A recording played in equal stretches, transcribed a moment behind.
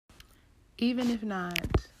even if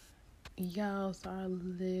not, y'all, so I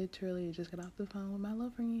literally just got off the phone with my little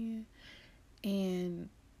friend, and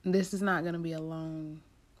this is not going to be a long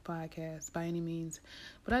podcast by any means,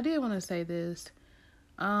 but I did want to say this.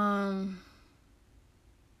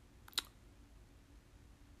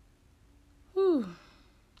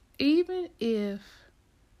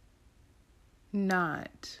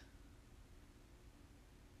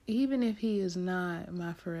 Even if he is not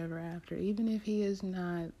my forever after, even if he is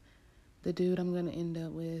not the dude I'm going to end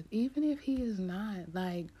up with, even if he is not,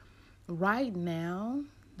 like, right now,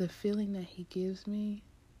 the feeling that he gives me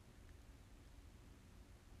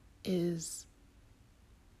is,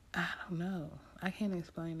 I don't know. I can't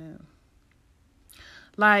explain it.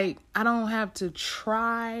 Like, I don't have to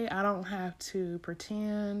try. I don't have to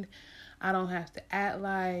pretend. I don't have to act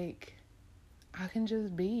like. I can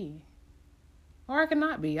just be. Or I can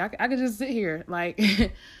not be. I can just sit here. Like,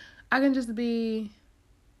 I can just be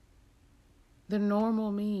the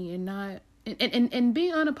normal me and not... And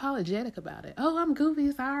be unapologetic about it. Oh, I'm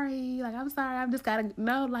goofy. Sorry. Like, I'm sorry. I've just got to...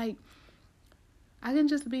 No, like, I can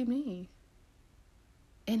just be me.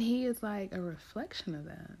 And he is like a reflection of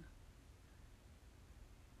that.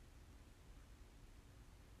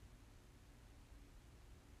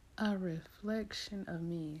 A reflection of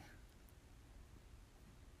me.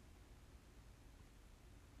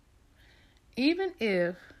 Even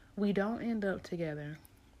if we don't end up together,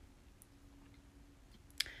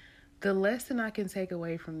 the lesson I can take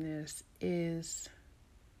away from this is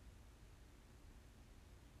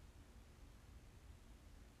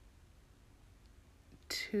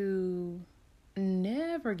to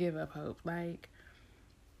never give up hope. Like,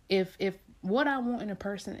 if what I want in a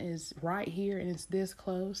person is right here and it's this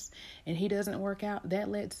close and he doesn't work out, that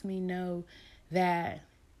lets me know that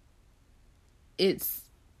it's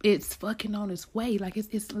fucking on its way. Like,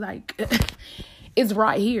 it's like it's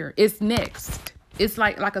right here. It's next. It's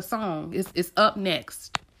like a song. It's up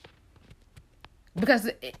next. Because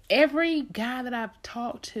every guy that I've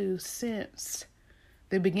talked to since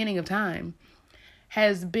the beginning of time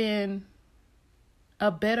has been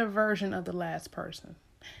a better version of the last person.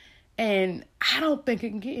 And I don't think it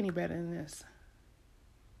can get any better than this.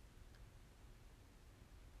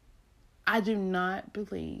 I do not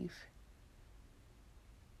believe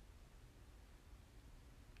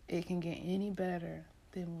it can get any better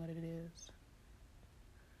than what it is.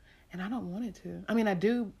 And I don't want it to. I mean, I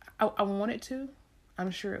do. I want it to. I'm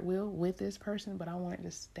sure it will with this person, but I want it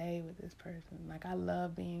to stay with this person. Like, I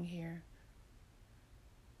love being here.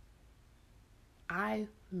 I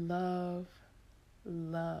love.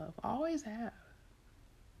 Always have.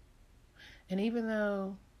 And even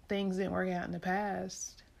though things didn't work out in the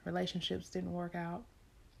past, relationships didn't work out,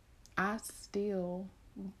 I still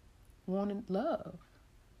wanted love.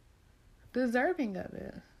 Deserving of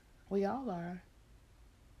it. We all are.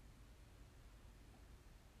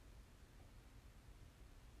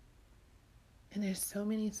 And there's so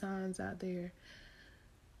many signs out there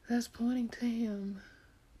that's pointing to him,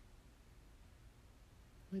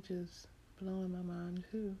 which is blowing my mind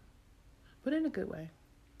too. But in a good way.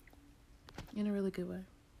 In a really good way.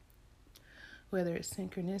 Whether it's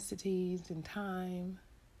synchronicities in time,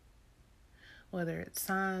 whether it's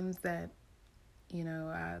signs that,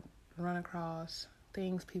 I run across,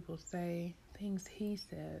 things people say, things he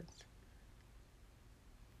says,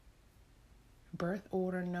 birth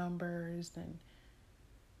order numbers and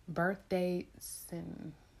birth dates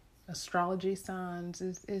and astrology signs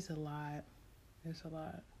is a lot. It's a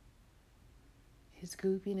lot. His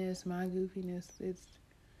goofiness, my goofiness, it's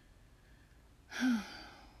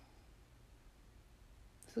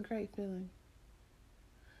a great feeling.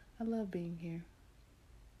 I love being here.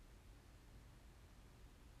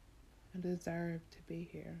 I deserve to be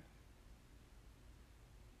here.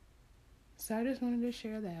 So I just wanted to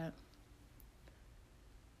share that.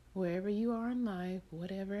 Wherever you are in life,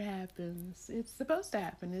 whatever happens, it's supposed to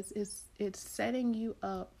happen. It's setting you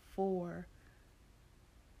up for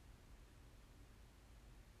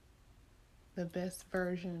the best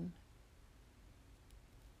version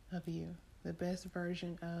of you, the best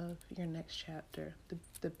version of your next chapter,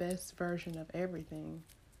 the best version of everything.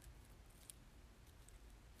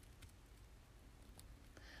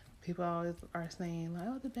 People always are saying, like,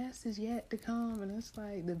 oh, the best is yet to come. And it's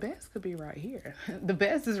like, the best could be right here. The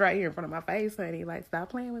best is right here in front of my face, honey. Like,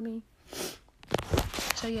 stop playing with me.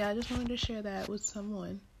 So, yeah, I just wanted to share that with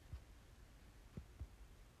someone.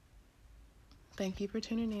 Thank you for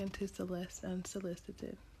tuning in to Celeste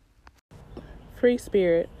Unsolicited. Free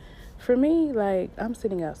spirit. For me, like, I'm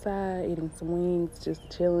sitting outside eating some wings,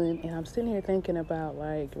 just chilling, and I'm sitting here thinking about,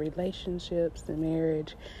 like, relationships and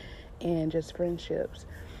marriage and just friendships.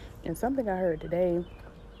 And something I heard today,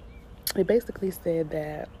 it basically said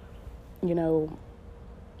that, you know,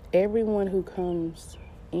 everyone who comes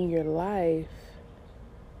in your life,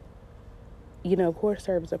 you know, of course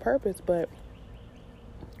serves a purpose, but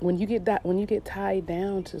when you get tied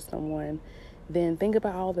down to someone, then think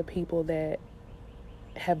about all the people that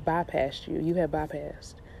have bypassed you. You have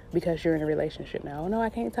bypassed because you're in a relationship now. Oh no, I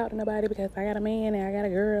can't talk to nobody because I got a man and I got a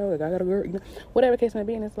girl, or I got a girl, you know, whatever the case may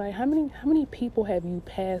be. And it's like, how many people have you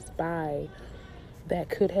passed by that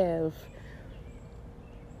could have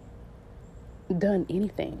done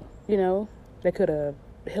anything, you know? They could have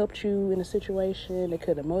helped you in a situation, they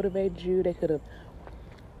could have motivated you, they could have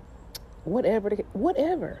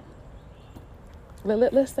whatever.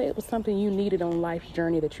 Let's say it was something you needed on life's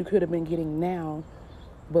journey that you could have been getting now,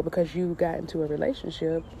 but because you got into a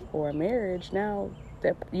relationship or a marriage, now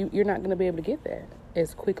that you're not going to be able to get that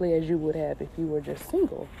as quickly as you would have if you were just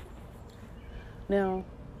single. Now,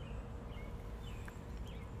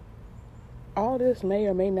 all this may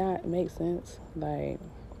or may not make sense. Like,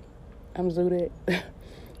 I'm zooted,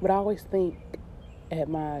 but I always think at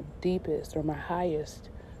my deepest or my highest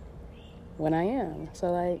when I am.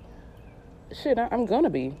 So, like, shit, I'm gonna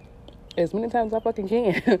be as many times as I fucking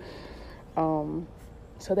can,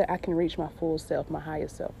 so that I can reach my full self, my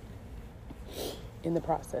highest self in the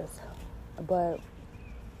process. But,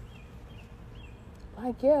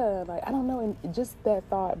 like, yeah, like, I don't know, and just that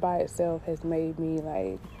thought by itself has made me,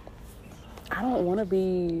 like, I don't want to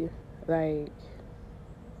be, like,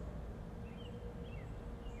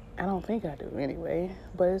 I don't think I do anyway,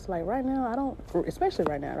 but it's like right now, I don't, especially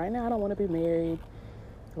right now, I don't want to be married.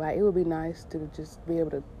 Like, it would be nice to just be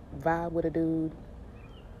able to vibe with a dude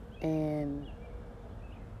and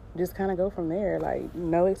just kind of go from there. Like,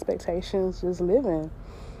 no expectations, just living.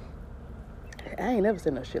 I ain't never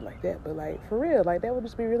said no shit like that, but, like, for real, like, that would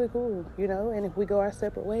just be really cool, you know? And if we go our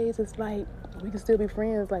separate ways, it's like, we can still be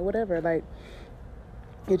friends, like, whatever. Like,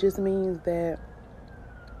 it just means that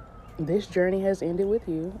this journey has ended with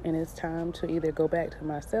you, and it's time to either go back to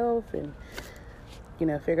myself and, you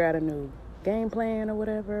know, figure out a new game plan or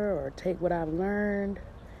whatever, or take what I've learned.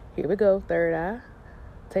 Here we go, third eye.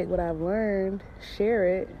 Take what I've learned, share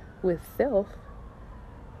it with self,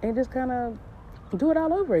 and just kind of do it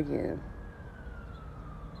all over again.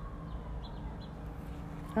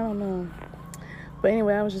 I don't know. But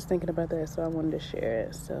anyway, I was just thinking about that, so I wanted to share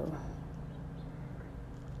it. So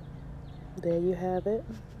there you have it.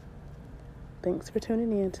 Thanks for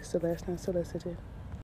tuning in to Celeste Unsolicited.